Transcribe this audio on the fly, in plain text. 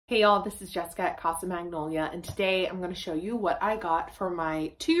Hey y'all, this is Jessica at Casa Magnolia, and today I'm going to show you what I got for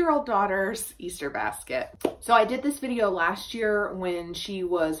my 2-year-old daughter's Easter basket. So I did this video last year when she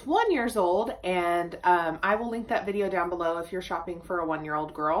was 1 year old, and I will link that video down below if you're shopping for a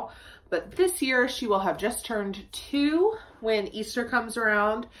 1-year-old girl. But this year she will have just turned 2 when Easter comes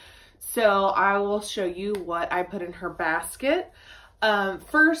around. So I will show you what I put in her basket.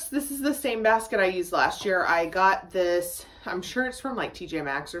 First, this is the same basket I used last year. I got this, I'm sure it's from like TJ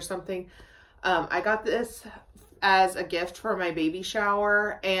Maxx or something. I got this as a gift for my baby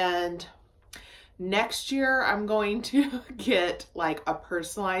shower, and next year I'm going to get like a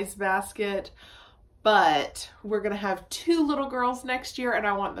personalized basket, but we're gonna have 2 little girls next year and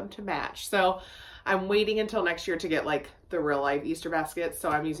I want them to match. So I'm waiting until next year to get like the real life Easter basket. So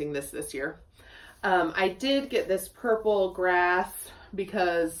I'm using this year. I did get this purple grass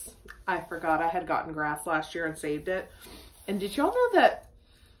because I forgot I had gotten grass last year and saved it. And did y'all know that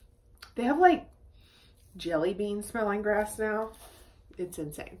they have like jelly bean smelling grass now? It's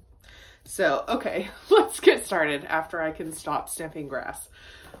insane. So, okay, let's get started after I can stop sniffing grass.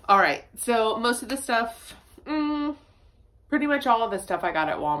 All right, so most of the stuff, pretty much all of the stuff I got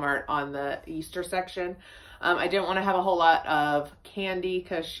at Walmart on the Easter section. I didn't want to have a whole lot of candy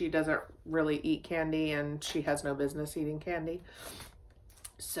because she doesn't really eat candy and she has no business eating candy.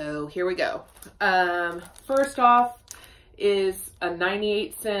 So here we go. First off is a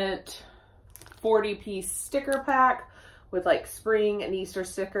 98-cent 40-piece sticker pack with like spring and Easter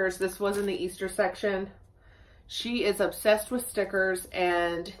stickers. This was in the Easter section. She is obsessed with stickers,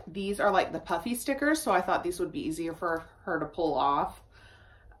 and these are like the puffy stickers, so I thought these would be easier for her to pull off.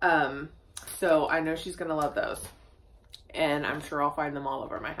 So I know she's gonna love those, and I'm sure I'll find them all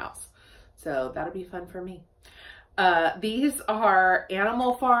over my house. So that'll be fun for me. These are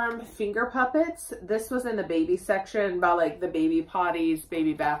Animal Farm finger puppets. This was in the baby section by like the baby potties,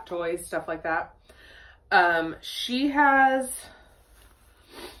 baby bath toys, stuff like that. She has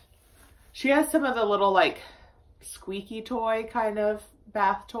some of the little like squeaky toy kind of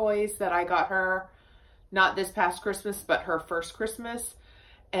bath toys that I got her, not this past Christmas, but her first Christmas.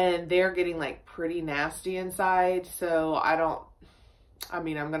 And they're getting like pretty nasty inside. So I'm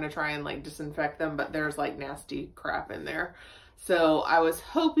going to try and like disinfect them, but there's like nasty crap in there. So I was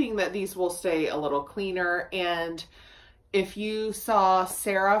hoping that these will stay a little cleaner. And if you saw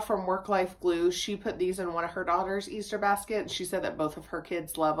Sarah from Work Life Glue, she put these in one of her daughter's Easter basket, and she said that both of her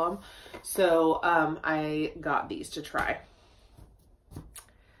kids love them. So I got these to try.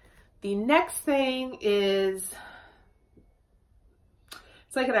 The next thing is,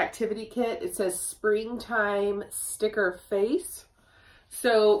 it's like an activity kit. It says Springtime Sticker Face.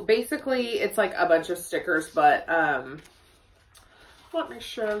 So basically it's like a bunch of stickers, but let me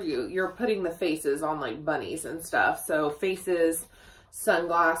show you. You're putting the faces on like bunnies and stuff. So faces,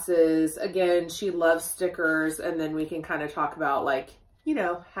 sunglasses. Again, she loves stickers. And then we can kind of talk about like, you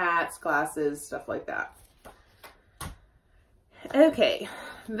know, hats, glasses, stuff like that. Okay,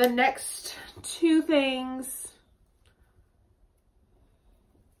 the next 2 things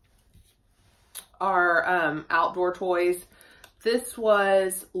are outdoor toys. This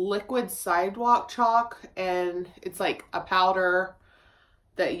was liquid sidewalk chalk, and it's like a powder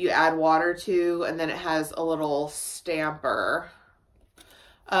that you add water to, and then it has a little stamper.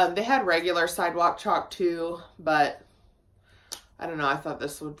 They had regular sidewalk chalk too, but I don't know, I thought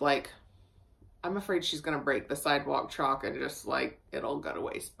this would like, I'm afraid she's gonna break the sidewalk chalk and just like, it'll go to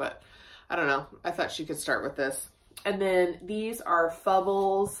waste, but I don't know. I thought she could start with this. And then these are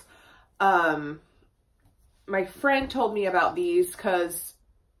Fubbles. My friend told me about these because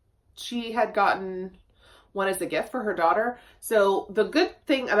she had gotten one as a gift for her daughter. So the good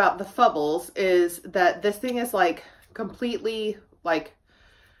thing about the Fubbles is that this thing is like completely like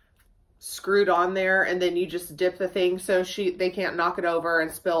screwed on there, and then you just dip the thing so they can't knock it over and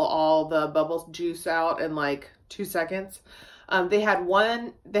spill all the bubble juice out in like 2 seconds. They had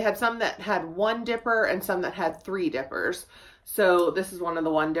some that had 1 dipper and some that had 3 dippers. So this is one of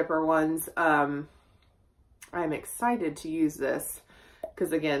the 1 dipper ones. I'm excited to use this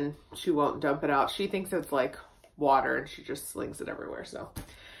because, again, she won't dump it out. She thinks it's like water and she just slings it everywhere. So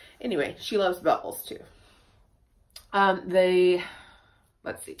anyway, she loves bubbles too.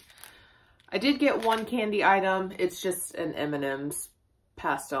 Let's see. I did get 1 candy item. It's just an M&M's,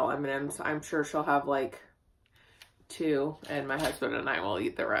 pastel M&M's. I'm sure she'll have like 2, and my husband and I will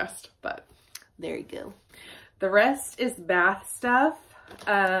eat the rest, but there you go. The rest is bath stuff.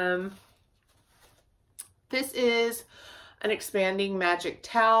 This is an expanding magic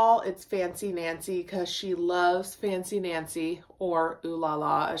towel. It's Fancy Nancy because she loves Fancy Nancy, or Ooh La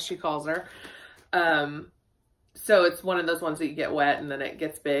La as she calls her. So it's one of those ones that you get wet and then it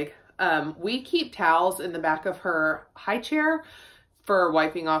gets big. We keep towels in the back of her high chair for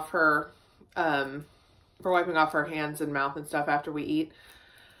wiping off her hands and mouth and stuff after we eat.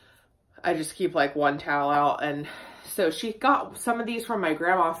 I just keep like one towel out. And so she got some of these from my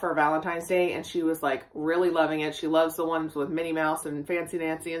grandma for Valentine's Day and she was like really loving it. She loves the ones with Minnie Mouse and Fancy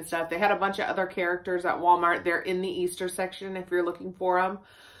Nancy and stuff. They had a bunch of other characters at Walmart. They're in the Easter section if you're looking for them.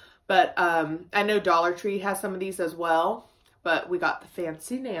 But I know Dollar Tree has some of these as well. But we got the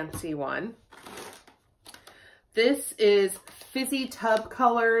Fancy Nancy one. This is Fizzy Tub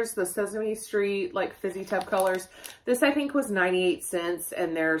Colors, the Sesame Street, like Fizzy Tub Colors. This I think was 98 cents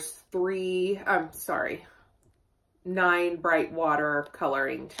and there's 9 bright water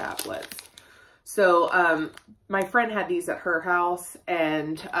coloring tablets. So my friend had these at her house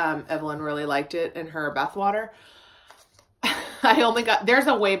and Evelyn really liked it in her bath water. There's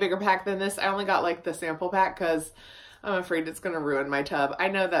a way bigger pack than this. I only got like the sample pack because I'm afraid it's going to ruin my tub. I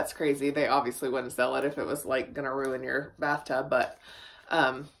know that's crazy. They obviously wouldn't sell it if it was like going to ruin your bathtub, but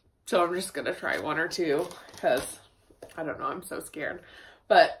so I'm just going to try one or two because I don't know. I'm so scared.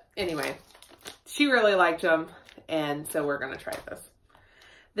 But anyway, she really liked them. And so we're going to try this.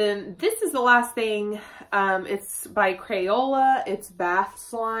 Then this is the last thing. It's by Crayola. It's bath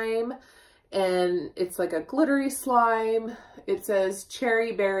slime. And it's like a glittery slime. It says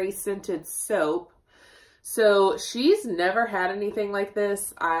cherry berry scented soap. So she's never had anything like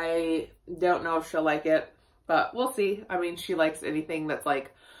this. I don't know if she'll like it, but we'll see. I mean, she likes anything that's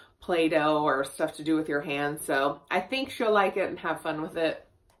like Play-Doh or stuff to do with your hands. So I think she'll like it and have fun with it.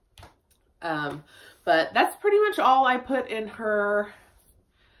 But that's pretty much all I put in her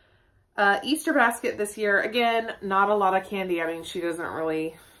Easter basket this year. Again, not a lot of candy. I mean, she doesn't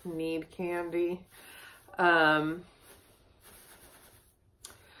really need candy.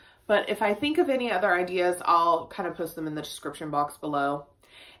 But if I think of any other ideas, I'll kind of post them in the description box below.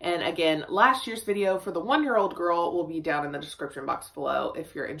 And again, last year's video for the 1-year-old girl will be down in the description box below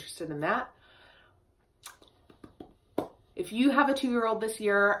if you're interested in that. If you have a 2-year-old this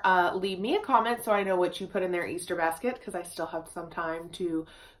year, leave me a comment so I know what you put in their Easter basket because I still have some time to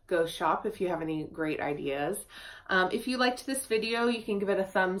go shop if you have any great ideas. If you liked this video, you can give it a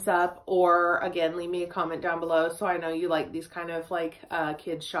thumbs up or again, leave me a comment down below so I know you like these kind of like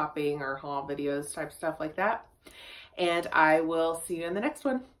kids shopping or haul videos type stuff like that. And I will see you in the next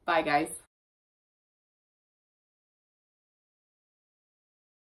one. Bye guys.